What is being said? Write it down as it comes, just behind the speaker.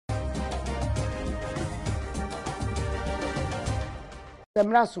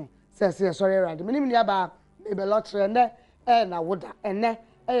Semraso se sorry rad me nim aba Maybel Okyere ne na woda ene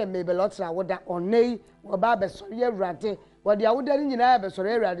Maybel Okyere woda onei wo ba be sorry rad wo de awoda ni nyina be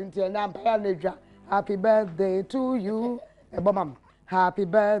sorry rad nti na ampa na dwa happy birthday to you ebomam happy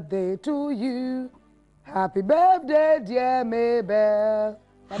birthday to you happy birthday dear Maybel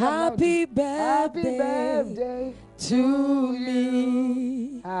happy birthday to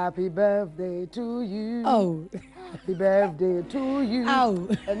me happy birthday to you oh happy birthday to you. Oh.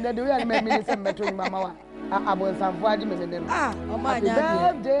 And then the way I made me some between Mama. I was some happy birthday,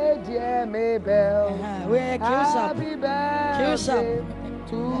 dear Maybel. Happy birthday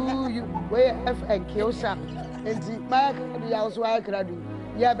to you. Where F and Kilsa. And my house, I could do.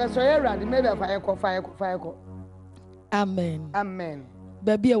 Yeah, but so you're ready. Maybe fire. Amen. Amen.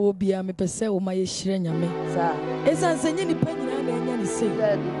 Baby, I will be a me per se, my shrenya me. Sir, it's an sending penny and any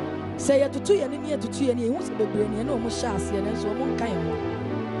say. Say to 2 years near to 2 years, who's the brain and almost shasty and so one kind.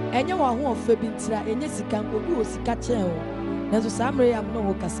 And you are one for Bintra and yes, you can go do a catcher. There's a summary I'm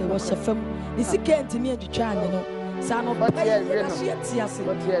no can say was a film. This can't to me to try, you know. Son of but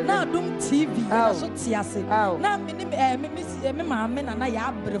now don't TV, so tiasi. Now, Miss Mamma and I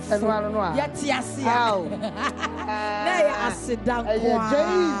have breath. Yet, yes, now I sit down.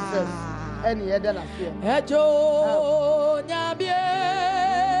 Jesus, and yet, then I feel. Ejo, Nabie.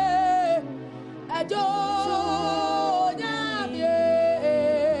 Ejo, Nabie.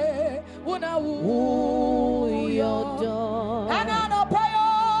 Una wu yodo. Anano payo.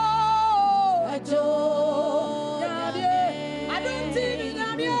 Ejo.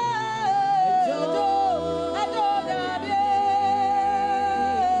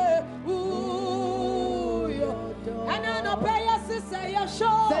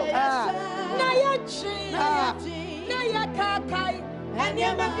 And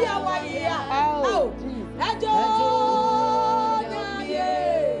you may be a warrior. Oh, Ejo,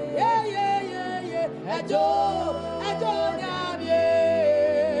 yeah. Ejo,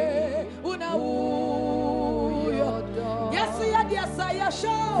 una yes, I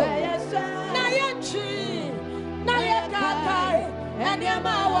show. Na yachi, na yakakai, and you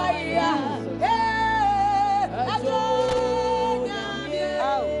may warrior. Ejo,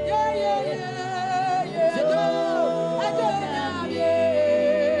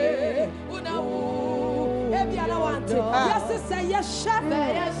 yes, say yes, chef. Na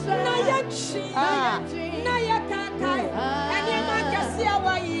yachi, na yakakai, and you might see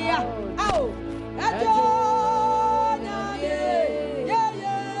our year. Oh, Ejo,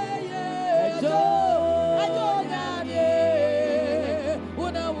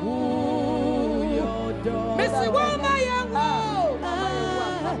 Missy Wama Yango,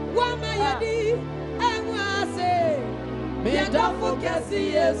 Wama Yadi, and Wase, me don't forget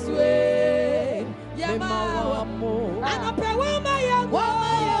yes way. Yama, and a pewama yango,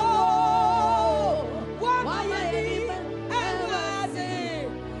 wama yadi, and wazi.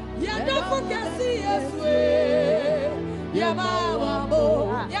 Ya don't forget yes way. Yama wambo,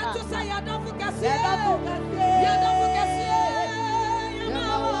 ya to say ya don't forget ya don't forget Yama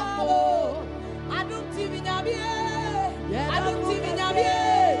wambo. I don't TV Nabie,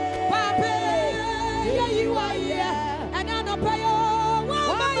 Papa, yeah you are here, and I don't pay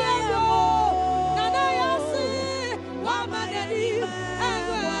wama yango.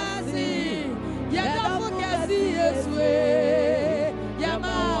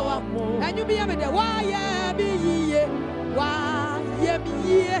 And you be a minute, why be ye? Why be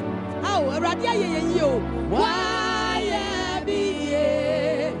ye? Oh, Radia, you. Why be ye?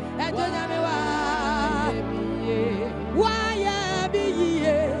 And don't know why be ye?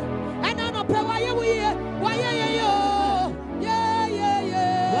 And I don't pay why you here. Why you? Yeah.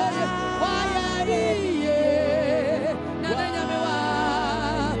 Why be ye?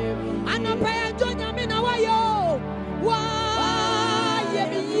 I don't pay and don't know me now. Why?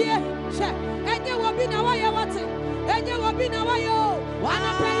 And you will be now, I want it. And you will be now, I want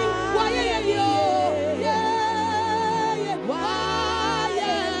to pay. Why, yeah. Why,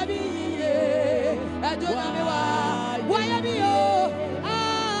 I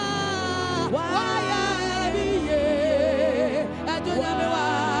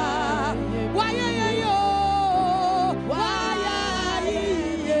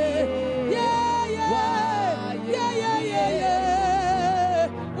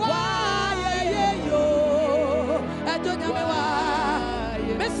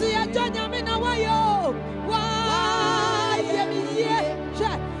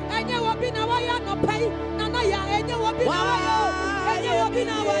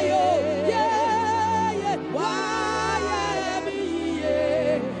know why,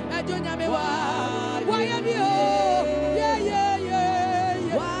 I don't know why, why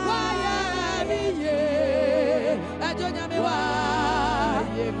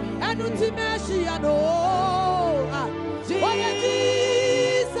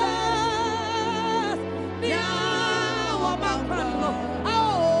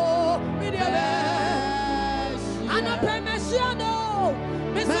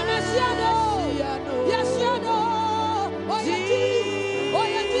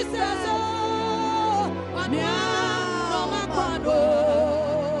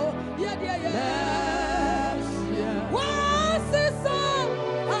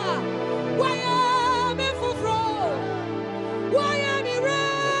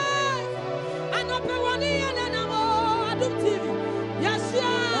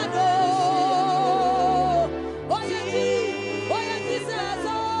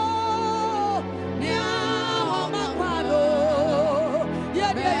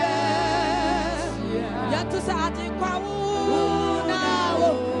to say I think now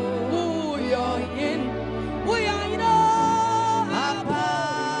we are in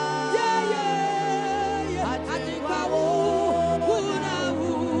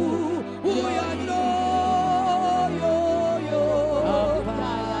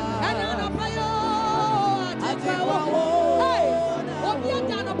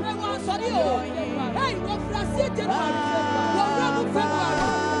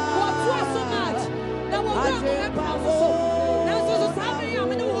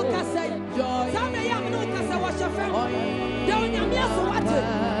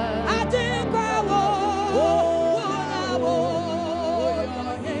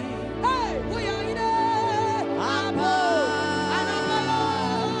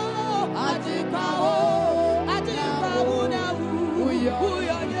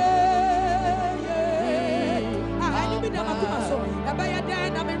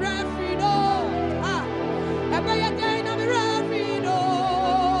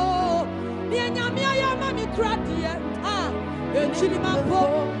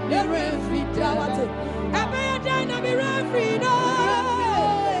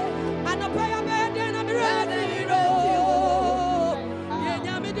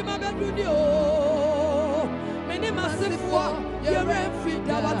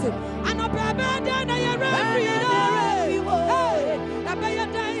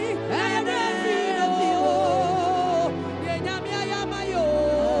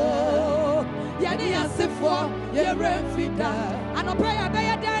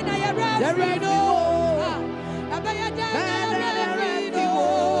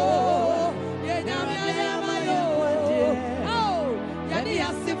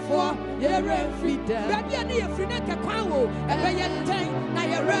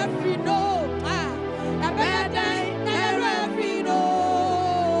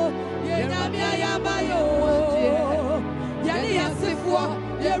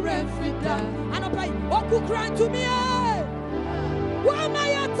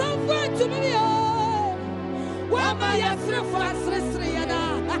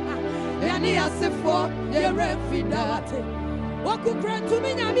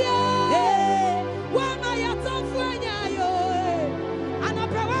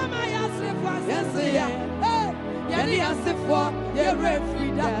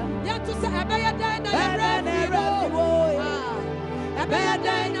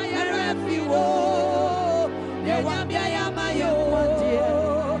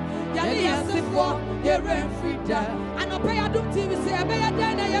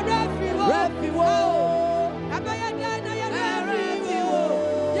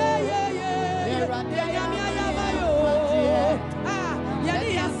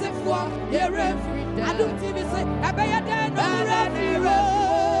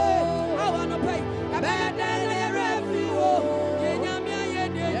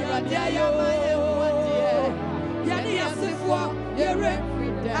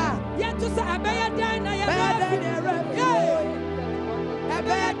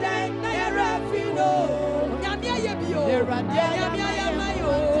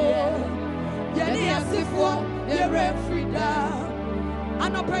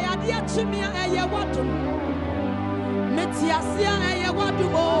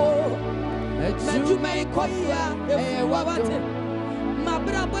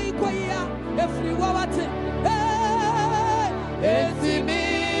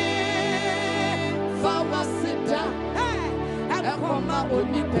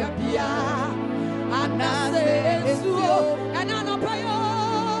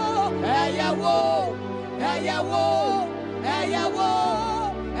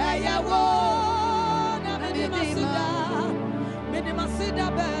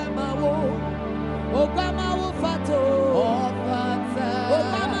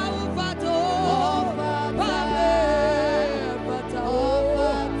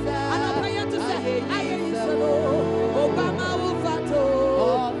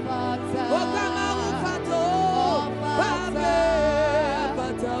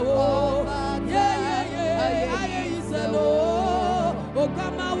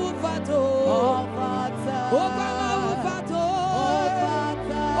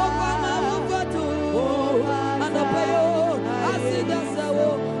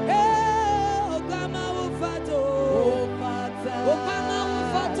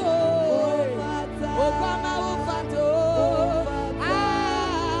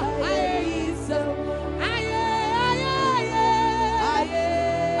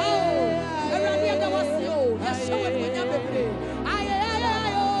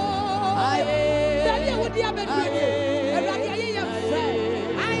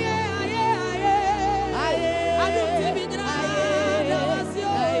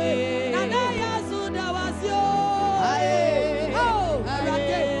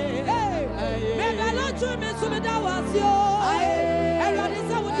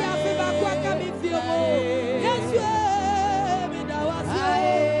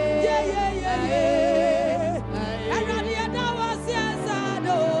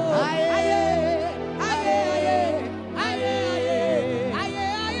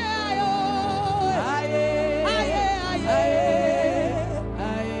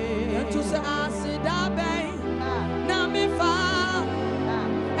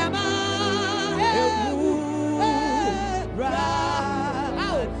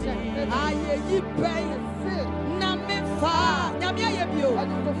pay na me fa nyame aye bio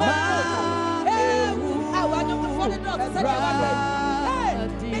ma I want to for the dog say hey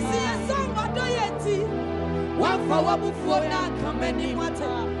me see a song odoyeti wa fa wa bufo na kamani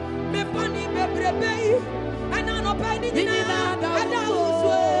mata me pani bebrebe and I no pay ni na ada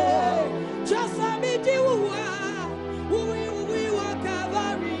uswe just me di wa we wa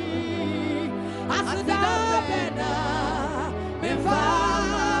Calvary asida bena me fa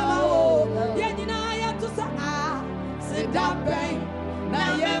o ye ni na ya to sa sida ben na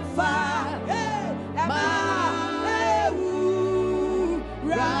ye fa ma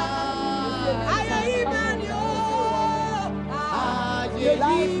ra aye imanyo aye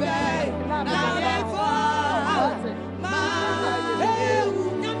ben na ye fa ma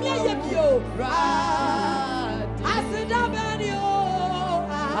nyamye ye bio ra asida ben yo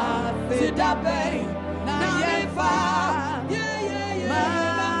asida ben na ye fa ma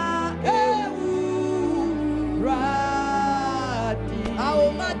ra Ao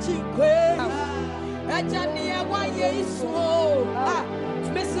machikwe Ejani ewa ye iso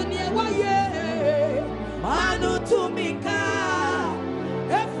Mesoni ewa ye Manu tumika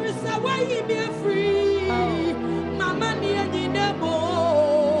Every sawa ye me free Mama ni enyi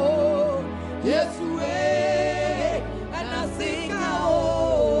Yesu Anasika o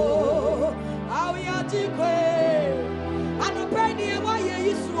Ao ya chikwe Anopeni ewa ye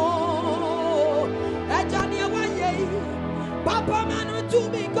iso Ejani ewa ye Papa manu to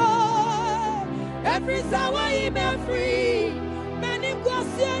me go. Every hour he be free. Many go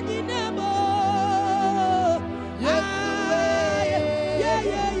see in nemo. Yeah.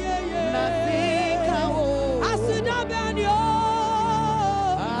 Nothing I said I ban you. I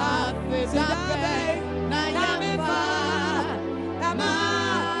said I am Emma.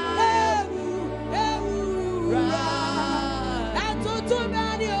 And to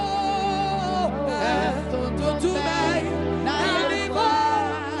ban you. To ban.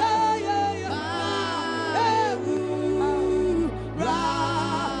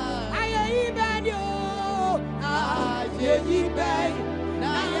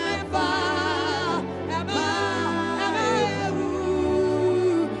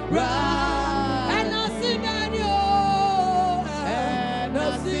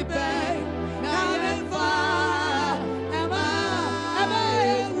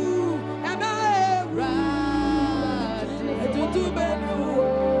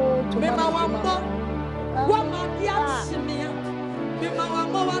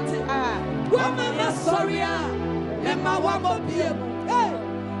 Sorry, Emma wamo biem. Hey,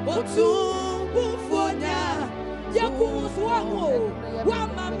 otu bufonya. Yakus wamo.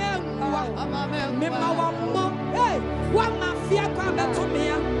 Wama memwa. Mema wamo. Hey, wama fia kwa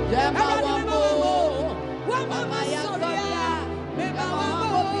betumia. Emma wamo. Wama masoria. Mema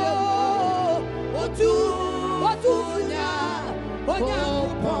wamo. Otu funya. Onya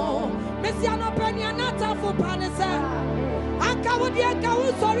kupon. Mesiano penya nata fupanesa. Anka wodi anka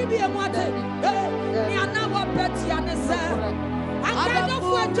wo sorry bi emwate ni ana wo peti anese anka no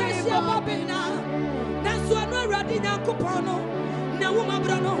fu atwesi abobina na so no awrade nyankopon no na wo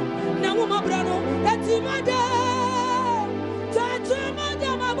mabra no eti made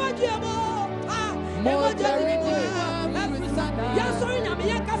mabodiemo e mo jeri ya sorry na me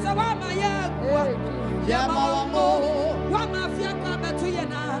yakasa wa ma ye ya mawamo wa ma fia kwa betu ye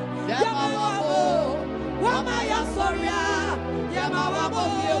na ya mawamo wa ma ya sorry Yamawamo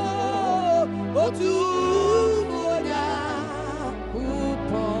otu moja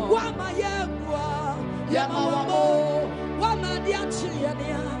upo wama yengwa Yamawamo wama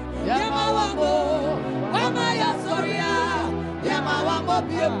diachiyania Yamawamo wama yasoria Yamawamo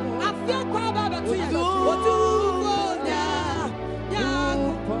bio afya kwa baba tuya otu moja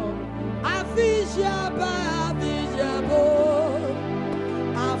yakupo afijaba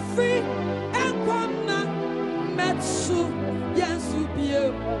afi enkwama metsu Yesu bio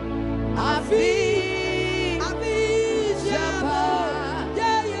afi jaba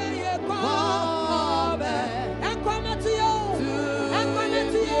yeah kobe enkwama tuyo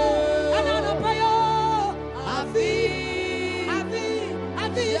anana payo afi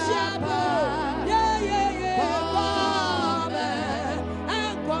jaba yeah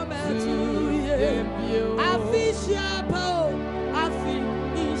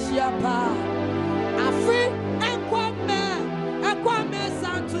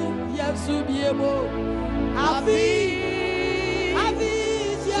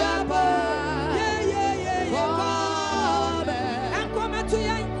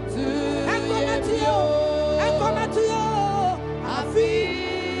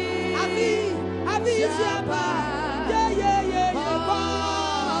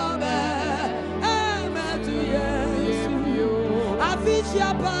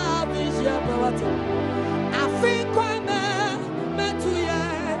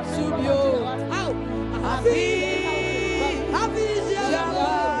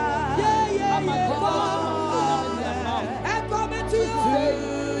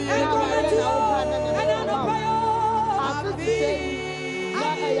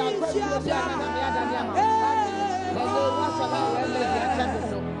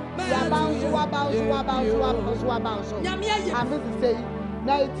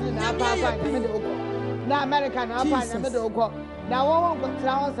na America na apa na me de okọ na wo wo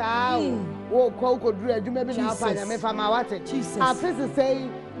tra wo saa wo ko duru adwuma bi na apa na me fa ma wate afisi sei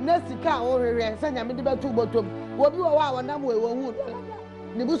na sika wo hwehwe se nya me de betu botom wo bi wo wa wonam we wo hu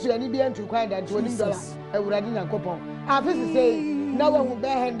ni busu ani bi entu kwan da nti $1 awurade Nyankopon afisi sei na wo hu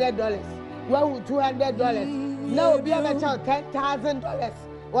 $100 wo hu $200 na obi aba cha $10,000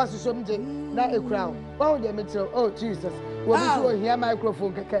 was somje na ekura wo de metro oh Jesus wo bi so hia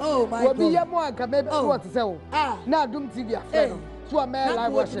microphone keke wo bi ye mo aka me what say wo na Adom TV afa no so a me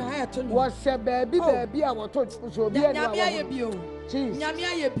live worship baby a wo to so bi e na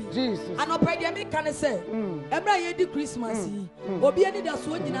Jesus anopa dia me kan say ebra ye di Christmas yi obi ani da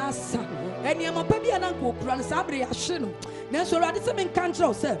so nyina asa eniemo pa bia na nko okura no sabre ya hye no na so rade se me kan kire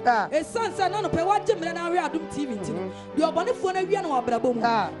o say esansa na no pe wa gemre na we Adom TV nti no de obonefo na wi na wabrabo mu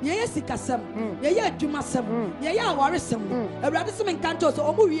ye ye sikasem ye ye adwumasem ye ye awaresem ebra se me kan kire so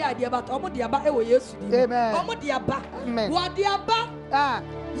omo wi ade ba omo de aba e wo Yesu di omo de aba wo de aba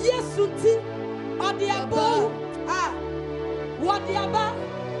Yesu ti o de aba what the aba?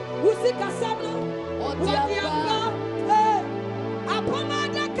 Who sick a sablo? What the aba? Upon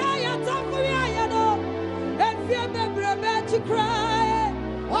the kaya tafuya, and fear the brave to cry.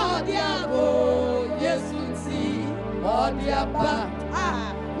 What the abo? Yes, we see. What the aba?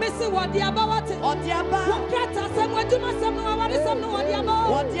 Missy, what the aba? What the aba? What crata? Someone to my son, what is some? What the aba?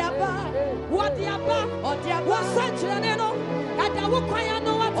 What the aba? What the aba? What the aba? What such an eno? And I will cry, I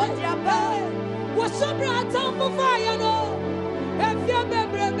know what the aba. What's so bright on for fire? No. If you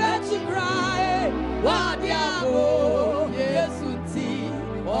remember to cry, what the abo? Yes, uti,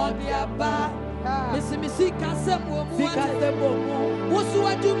 what the aba? Missy, Cassam, what's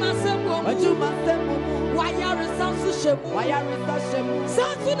what you must have? Why are you so? Why are you so?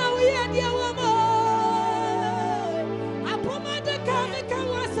 Something now we are dear woman. I promise the can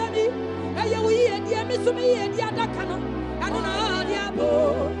was a me, and we are dear Miss Me and the other canon. I don't know the abo.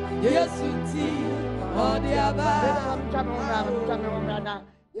 Yes, uti. Oh, the aba.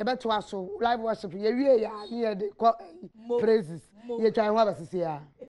 You better also live worship. You hear the praises. You try one of us here.